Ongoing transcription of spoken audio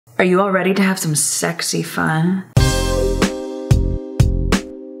Are you all ready to have some sexy fun?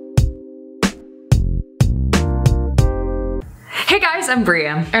 Hey guys, I'm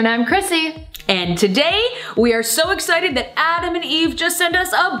Bria. And I'm Chrissy. And today, we are so excited that Adam and Eve just sent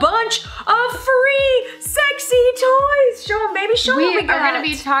us a bunch of free sexy toys. Show them, baby, show them what we got. We are gonna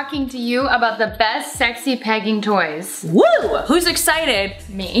be talking to you about the best sexy pegging toys. Woo! Who's excited?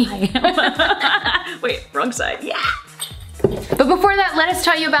 Me. I am. Wait, wrong side, yeah. But before that, let us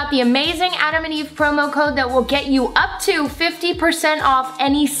tell you about the amazing Adam and Eve promo code that will get you up to 50% off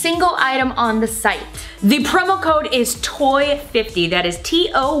any single item on the site. The promo code is TOY50, that is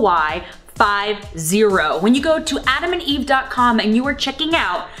TOY50. When you go to adamandeve.com and you are checking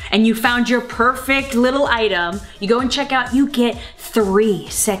out and you found your perfect little item, you go and check out, you get 3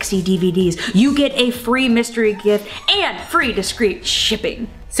 sexy DVDs. You get a free mystery gift and free discreet shipping.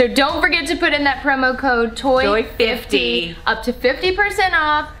 So don't forget to put in that promo code TOY50, up to 50%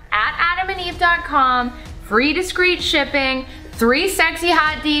 off at adamandeve.com, free discreet shipping, 3 sexy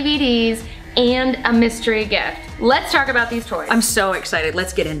hot DVDs, and a mystery gift. Let's talk about these toys. I'm so excited.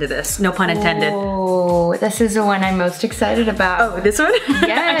 Let's get into this. No pun intended. Oh, this is the one I'm most excited about. Oh, this one?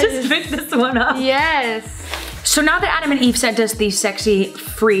 Yes. I just picked this one up. Yes. So now that Adam and Eve sent us these sexy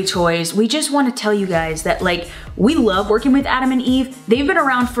free toys, we just want to tell you guys that we love working with Adam and Eve. They've been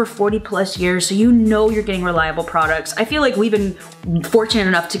around for 40+ years, so you know you're getting reliable products. I feel like we've been fortunate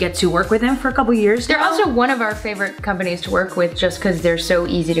enough to get to work with them for a couple years now. They're also one of our favorite companies to work with just because they're so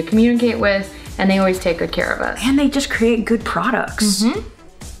easy to communicate with and they always take good care of us. And they just create good products.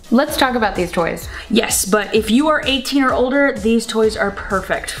 Let's talk about these toys. Yes, but if you are 18 or older, these toys are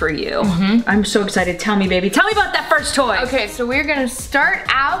perfect for you. I'm so excited. Tell me, baby. Tell me about that first toy. Okay, so we're gonna start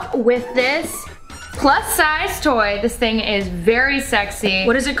out with this plus size toy. This thing is very sexy.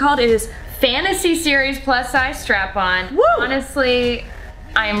 What is it called? It is Fantasy Series plus size strap-on. Woo! Honestly,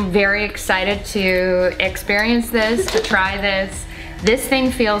 I'm very excited to experience this, to try this. This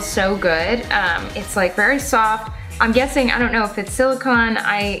thing feels so good. It's like very soft. I'm guessing, I don't know if it's silicone.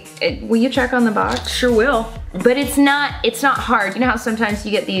 Will you check on the box? Sure will. But it's not hard. You know how sometimes you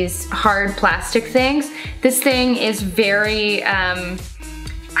get these hard plastic things? This thing is very, I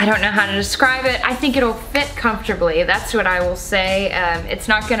don't know how to describe it. I think it'll fit comfortably. That's what I will say. It's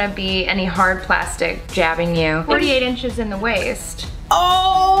not gonna be any hard plastic jabbing you. 48 inches in the waist.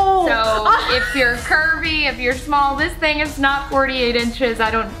 Oh! So if you're curvy, if you're small, this thing is not 48 inches. I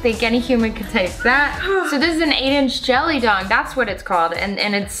don't think any human could take that. So this is an 8-inch jelly dong. That's what it's called. And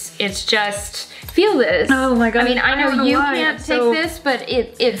it's just, feel this. Oh my God. I mean, I know you can't take this, but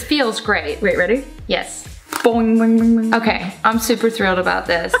it feels great. Wait, ready? Yes. Boing, boing, boing, boing. Okay, I'm super thrilled about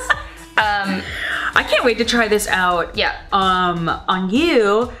this. I can't wait to try this out. Yeah. On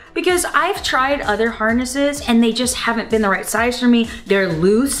you, because I've tried other harnesses and they just haven't been the right size for me. They're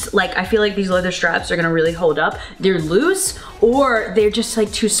loose. Like, I feel like these leather straps are gonna really hold up. They're loose, or they're just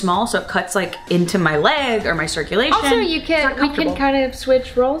like too small, so it cuts like into my leg or my circulation. Also, we can kind of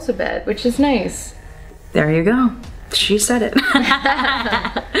switch roles a bit, which is nice. There you go. She said it.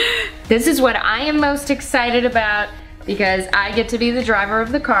 This is what I am most excited about because I get to be the driver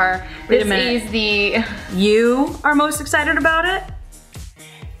of the car. Wait a minute. This is the... You are most excited about it?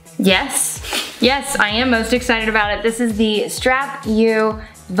 Yes. Yes, I am most excited about it. This is the Strap U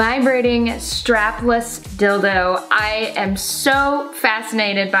Vibrating Strapless dildo. I am so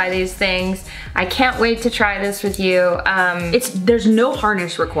fascinated by these things. I can't wait to try this with you. There's no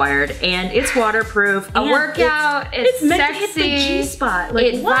harness required, and it's waterproof. A workout, it's meant sexy. to hit the G-spot. Like,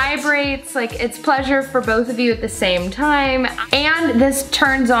 it vibrates, like it's pleasure for both of you at the same time. And this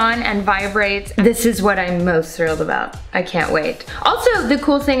turns on and vibrates. This is what I'm most thrilled about. I can't wait. Also, the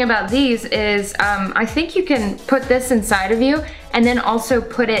cool thing about these is I think you can put this inside of you and then also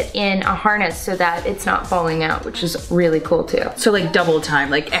put it in a harness so that it's not falling out, which is really cool too. So like double time,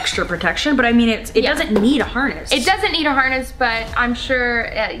 like extra protection, but I mean it doesn't need a harness. It doesn't need a harness, but I'm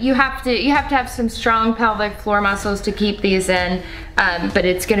sure you have to have some strong pelvic floor muscles to keep these in, but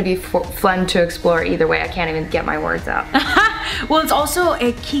it's gonna be fun to explore either way. I can't even get my words out. Well, it's also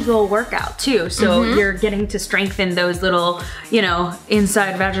a Kegel workout too, so you're getting to strengthen those little, you know,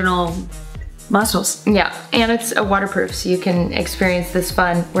 inside vaginal muscles. Yeah, and it's a waterproof, so you can experience this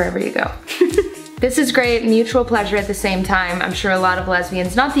fun wherever you go. This is great, mutual pleasure at the same time. I'm sure a lot of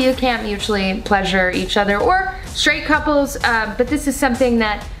lesbians, not that you can't mutually pleasure each other, or straight couples, but this is something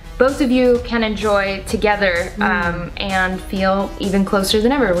that both of you can enjoy together and feel even closer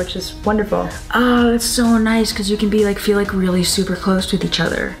than ever, which is wonderful. Oh, that's so nice, because you can be like, feel like really super close with each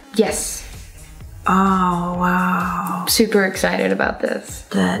other. Yes. Oh, wow. Super excited about this.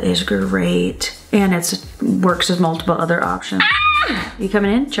 That is great. And it works with multiple other options. You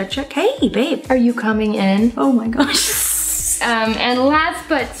coming in? Check, check. Hey, babe. Are you coming in? Oh my gosh. And last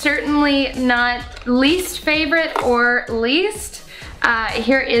but certainly not least favorite or least,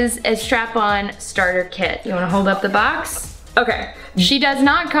 here is a strap-on starter kit. You wanna hold up the box? Okay. She does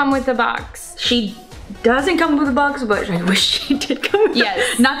not come with the box. She doesn't come with a box, but I wish she did come with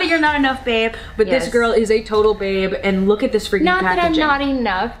Yes. Not that you're not enough, babe, but Yes. this girl is a total babe, and look at this freaking Not packaging. that I'm not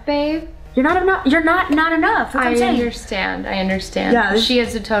enough, babe. You're not enough. You're not enough. That's what I'm saying. I understand. Yeah, She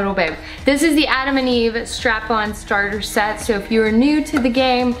is a total babe. This is the Adam and Eve strap-on starter set. So if you are new to the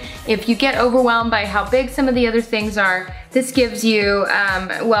game, if you get overwhelmed by how big some of the other things are, this gives you,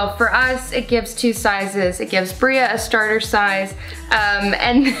 well, for us, it gives 2 sizes. It gives Bria a starter size,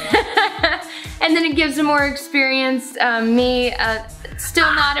 and and then it gives a more experienced me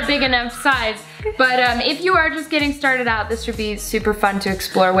still not a big enough size. But if you are just getting started out, this would be super fun to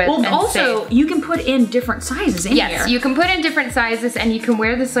explore with. Well, and also, safe. you can put in different sizes in here. Yes, you can put in different sizes, and you can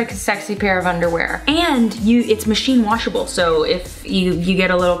wear this like a sexy pair of underwear. And it's machine washable, so if you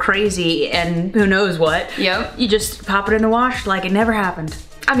get a little crazy and who knows what, Yep. you just pop it in the wash like it never happened.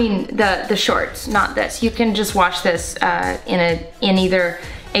 I mean, the shorts, not this. You can just wash this in either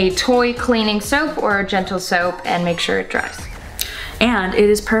a toy cleaning soap or a gentle soap and make sure it dries. And it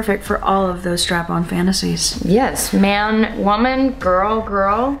is perfect for all of those strap-on fantasies. Yes, man, woman, girl,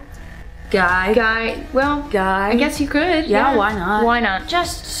 guy, well, guy. I guess you could. Yeah, why not? Why not?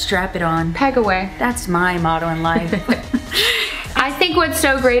 Just strap it on. Peg away. That's my motto in life. I think what's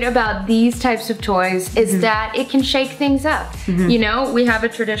so great about these types of toys is that it can shake things up. You know, we have a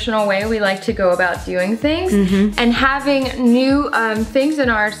traditional way we like to go about doing things, and having new things in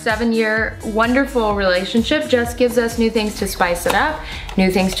our 7-year wonderful relationship just gives us new things to spice it up, new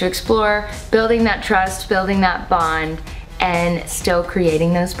things to explore, building that trust, building that bond, and still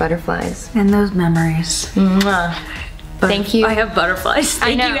creating those butterflies. And those memories. Mwah. Thank you. I have butterflies.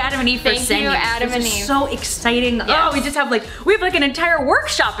 Thank know. you, Adam and Eve, for Thank sending you, these. Adam This and is Eve. so exciting. Yes. Oh, we have like an entire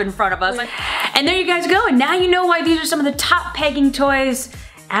workshop in front of us. And there you guys go. And now you know why these are some of the top pegging toys.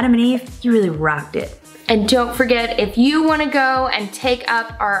 Adam and Eve, you really rocked it. And don't forget, if you want to go and take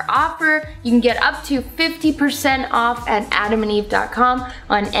up our offer, you can get up to 50% off at adamandeve.com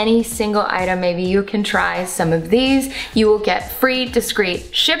on any single item. Maybe you can try some of these. You will get free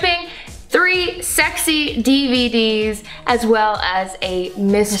discreet shipping, 3 sexy DVDs, as well as a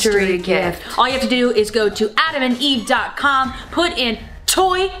mystery gift. All you have to do is go to adamandeve.com, put in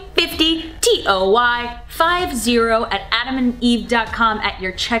TOY50, TOY50 at adamandeve.com at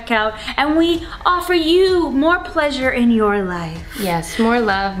your checkout, and we offer you more pleasure in your life. Yes, more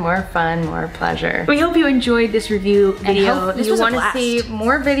love, more fun, more pleasure. We hope you enjoyed this review video. And This you was a want to blast. see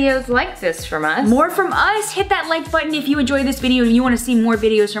more videos like this from us. More from us. Hit that like button if you enjoyed this video and you want to see more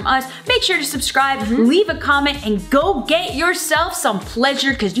videos from us. Make sure to subscribe, leave a comment, and go get yourself some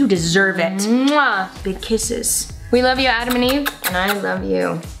pleasure because you deserve it. Mwah. Big kisses. We love you, Adam and Eve, and I love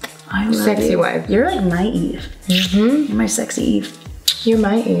you. I love Sexy you. wife. You're like my Eve. You're my sexy Eve. You're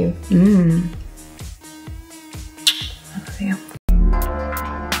my Eve. I love you.